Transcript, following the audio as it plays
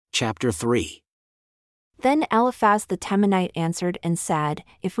chapter 3. Then Eliphaz the Temanite answered and said,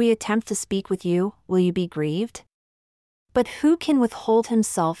 If we attempt to speak with you, will you be grieved? But who can withhold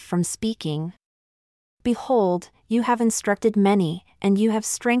himself from speaking? Behold, you have instructed many, and you have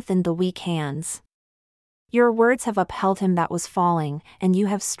strengthened the weak hands. Your words have upheld him that was falling, and you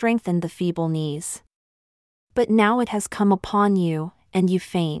have strengthened the feeble knees. But now it has come upon you, and you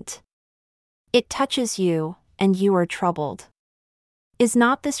faint. It touches you, and you are troubled. Is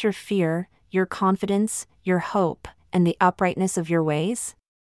not this your fear, your confidence, your hope, and the uprightness of your ways?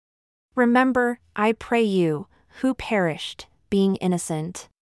 Remember, I pray you, who perished, being innocent.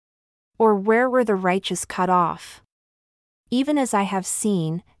 Or where were the righteous cut off? Even as I have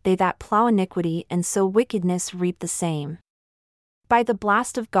seen, they that plow iniquity and sow wickedness reap the same. By the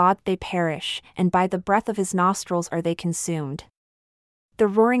blast of God they perish, and by the breath of his nostrils are they consumed. The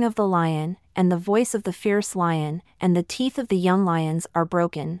roaring of the lion, and the voice of the fierce lion, and the teeth of the young lions are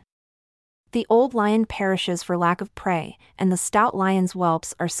broken. The old lion perishes for lack of prey, and the stout lion's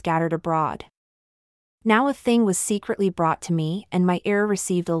whelps are scattered abroad. Now a thing was secretly brought to me, and my ear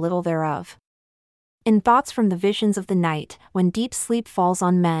received a little thereof. In thoughts from the visions of the night, when deep sleep falls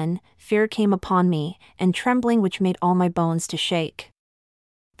on men, fear came upon me, and trembling which made all my bones to shake.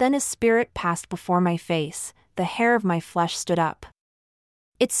 Then a spirit passed before my face, the hair of my flesh stood up.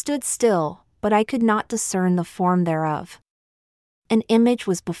 It stood still, but I could not discern the form thereof. An image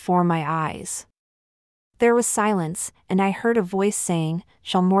was before my eyes. There was silence, and I heard a voice saying,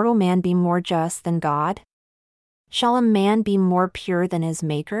 Shall mortal man be more just than God? Shall a man be more pure than his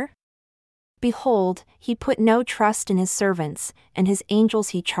Maker? Behold, he put no trust in his servants, and his angels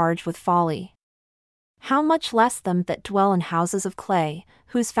he charged with folly. How much less them that dwell in houses of clay,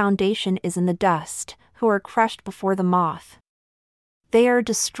 whose foundation is in the dust, who are crushed before the moth. They are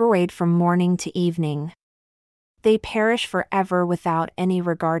destroyed from morning to evening. They perish forever without any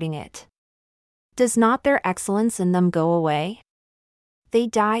regarding it. Does not their excellence in them go away? They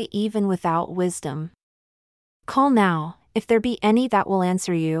die even without wisdom. Call now, if there be any that will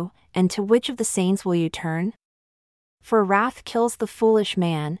answer you, and to which of the saints will you turn? For wrath kills the foolish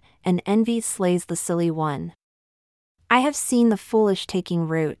man, and envy slays the silly one. I have seen the foolish taking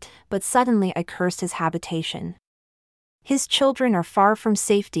root, but suddenly I cursed his habitation. His children are far from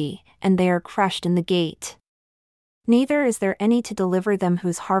safety, and they are crushed in the gate. Neither is there any to deliver them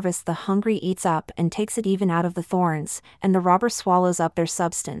whose harvest the hungry eats up and takes it even out of the thorns, and the robber swallows up their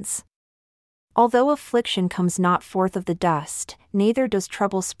substance. Although affliction comes not forth of the dust, neither does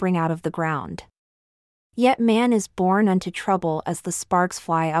trouble spring out of the ground. Yet man is born unto trouble as the sparks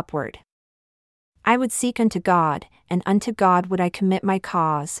fly upward. I would seek unto God, and unto God would I commit my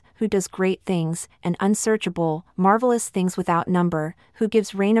cause, who does great things, and unsearchable, marvelous things without number, who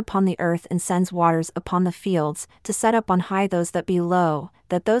gives rain upon the earth and sends waters upon the fields, to set up on high those that be low,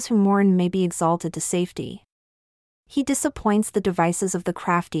 that those who mourn may be exalted to safety. He disappoints the devices of the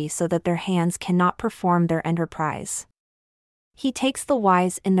crafty so that their hands cannot perform their enterprise. He takes the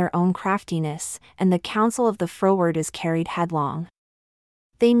wise in their own craftiness, and the counsel of the froward is carried headlong.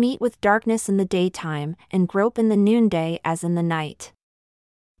 They meet with darkness in the daytime, and grope in the noonday as in the night.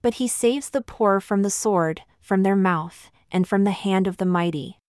 But he saves the poor from the sword, from their mouth, and from the hand of the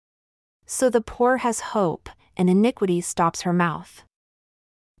mighty. So the poor has hope, and iniquity stops her mouth.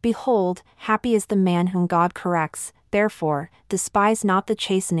 Behold, happy is the man whom God corrects, therefore, despise not the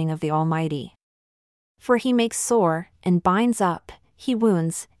chastening of the Almighty. For he makes sore, and binds up, he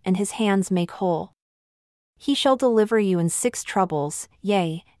wounds, and his hands make whole. He shall deliver you in 6 troubles,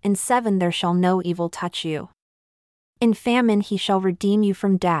 yea, in 7 there shall no evil touch you. In famine he shall redeem you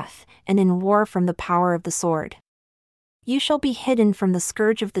from death, and in war from the power of the sword. You shall be hidden from the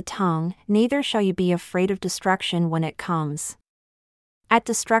scourge of the tongue, neither shall you be afraid of destruction when it comes. At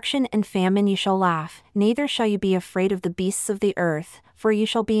destruction and famine you shall laugh, neither shall you be afraid of the beasts of the earth, for you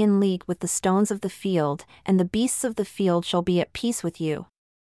shall be in league with the stones of the field, and the beasts of the field shall be at peace with you.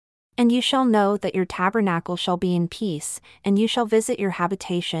 And you shall know that your tabernacle shall be in peace, and you shall visit your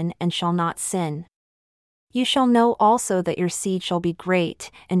habitation and shall not sin. You shall know also that your seed shall be great,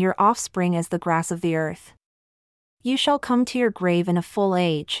 and your offspring as the grass of the earth. You shall come to your grave in a full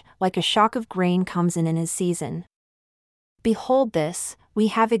age, like a shock of grain comes in his season. Behold this, we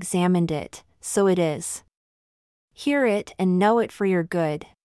have examined it, so it is. Hear it and know it for your good.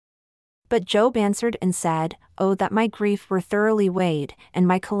 But Job answered and said, Oh, that my grief were thoroughly weighed, and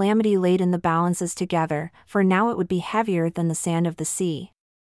my calamity laid in the balances together, for now it would be heavier than the sand of the sea.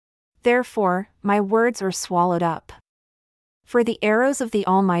 Therefore, my words are swallowed up. For the arrows of the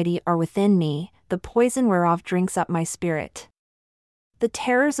Almighty are within me, the poison whereof drinks up my spirit. The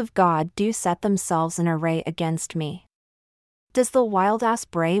terrors of God do set themselves in array against me. Does the wild ass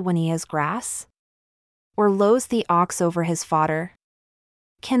bray when he has grass? Or lows the ox over his fodder?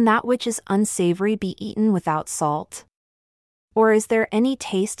 Can that which is unsavory be eaten without salt? Or is there any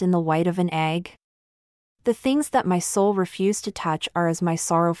taste in the white of an egg? The things that my soul refused to touch are as my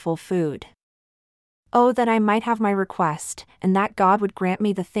sorrowful food. Oh, that I might have my request, and that God would grant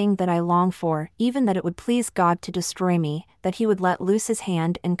me the thing that I long for, even that it would please God to destroy me, that he would let loose his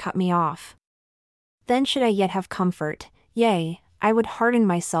hand and cut me off. Then should I yet have comfort, yea, I would harden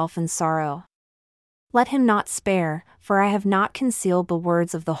myself in sorrow. Let him not spare, for I have not concealed the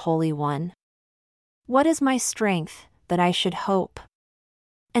words of the Holy One. What is my strength, that I should hope?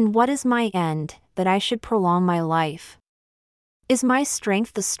 And what is my end, that I should prolong my life? Is my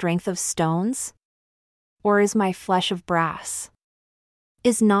strength the strength of stones? Or is my flesh of brass?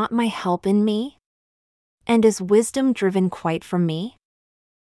 Is not my help in me? And is wisdom driven quite from me?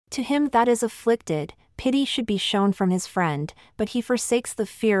 To him that is afflicted, pity should be shown from his friend, but he forsakes the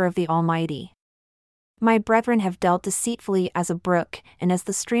fear of the Almighty. My brethren have dealt deceitfully as a brook, and as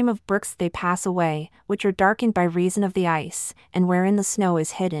the stream of brooks they pass away, which are darkened by reason of the ice, and wherein the snow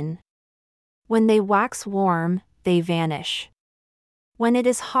is hidden. When they wax warm, they vanish. When it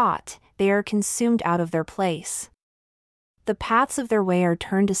is hot, they are consumed out of their place. The paths of their way are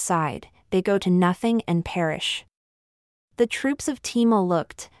turned aside, they go to nothing and perish. The troops of Tema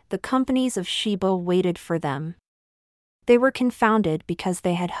looked, the companies of Sheba waited for them. They were confounded because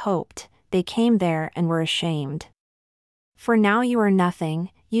they had hoped, they came there and were ashamed. For now you are nothing,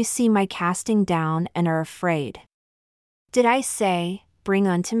 you see my casting down and are afraid. Did I say, bring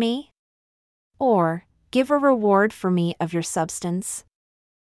unto me? Or, give a reward for me of your substance?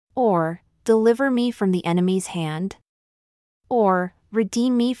 Or, deliver me from the enemy's hand? Or,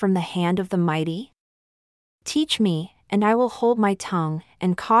 redeem me from the hand of the mighty? Teach me, and I will hold my tongue,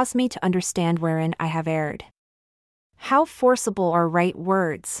 and cause me to understand wherein I have erred. How forcible are right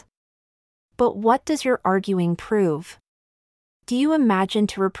words! But what does your arguing prove? Do you imagine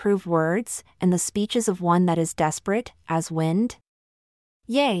to reprove words, and the speeches of one that is desperate, as wind?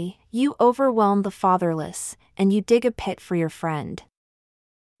 Yea, you overwhelm the fatherless, and you dig a pit for your friend.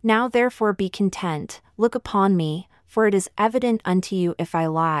 Now therefore be content, look upon me, for it is evident unto you if I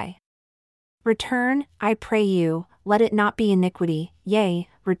lie. Return, I pray you, let it not be iniquity, yea,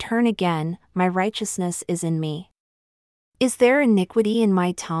 return again, my righteousness is in me. Is there iniquity in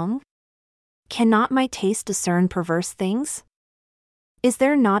my tongue? Cannot my taste discern perverse things? Is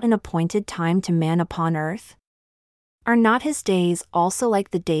there not an appointed time to man upon earth? Are not his days also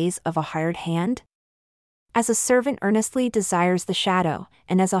like the days of a hired hand? As a servant earnestly desires the shadow,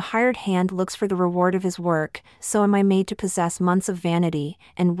 and as a hired hand looks for the reward of his work, so am I made to possess months of vanity,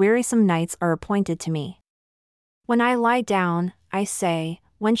 and wearisome nights are appointed to me. When I lie down, I say,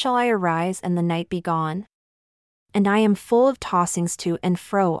 when shall I arise and the night be gone? And I am full of tossings to and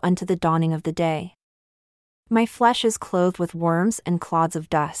fro unto the dawning of the day. My flesh is clothed with worms and clods of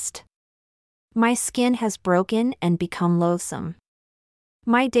dust. My skin has broken and become loathsome.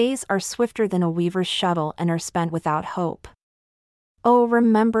 My days are swifter than a weaver's shuttle and are spent without hope. Oh,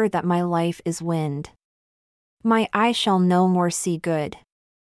 remember that my life is wind. My eye shall no more see good.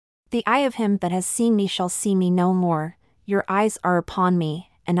 The eye of him that has seen me shall see me no more, your eyes are upon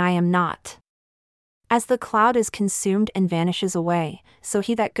me, and I am not. As the cloud is consumed and vanishes away, so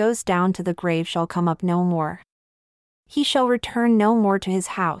he that goes down to the grave shall come up no more. He shall return no more to his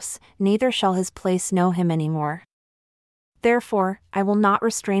house, neither shall his place know him any more. Therefore, I will not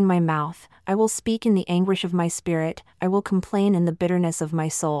restrain my mouth, I will speak in the anguish of my spirit, I will complain in the bitterness of my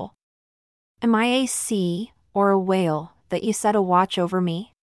soul. Am I a sea, or a whale, that you set a watch over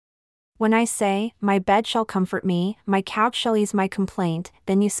me? When I say, my bed shall comfort me, my couch shall ease my complaint,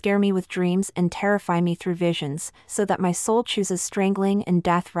 then you scare me with dreams and terrify me through visions, so that my soul chooses strangling and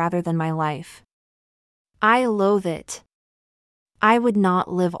death rather than my life. I loathe it. I would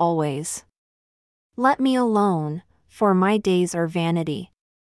not live always. Let me alone, for my days are vanity.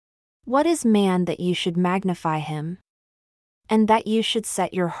 What is man that you should magnify him? And that you should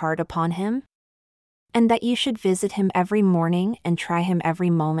set your heart upon him? And that you should visit him every morning and try him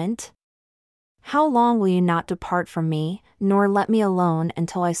every moment? How long will you not depart from me, nor let me alone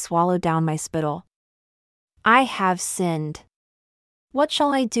until I swallow down my spittle? I have sinned. What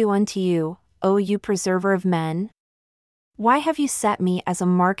shall I do unto you, O you preserver of men? Why have you set me as a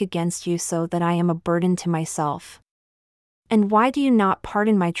mark against you so that I am a burden to myself? And why do you not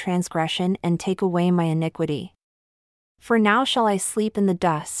pardon my transgression and take away my iniquity? For now shall I sleep in the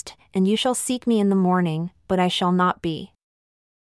dust, and you shall seek me in the morning, but I shall not be.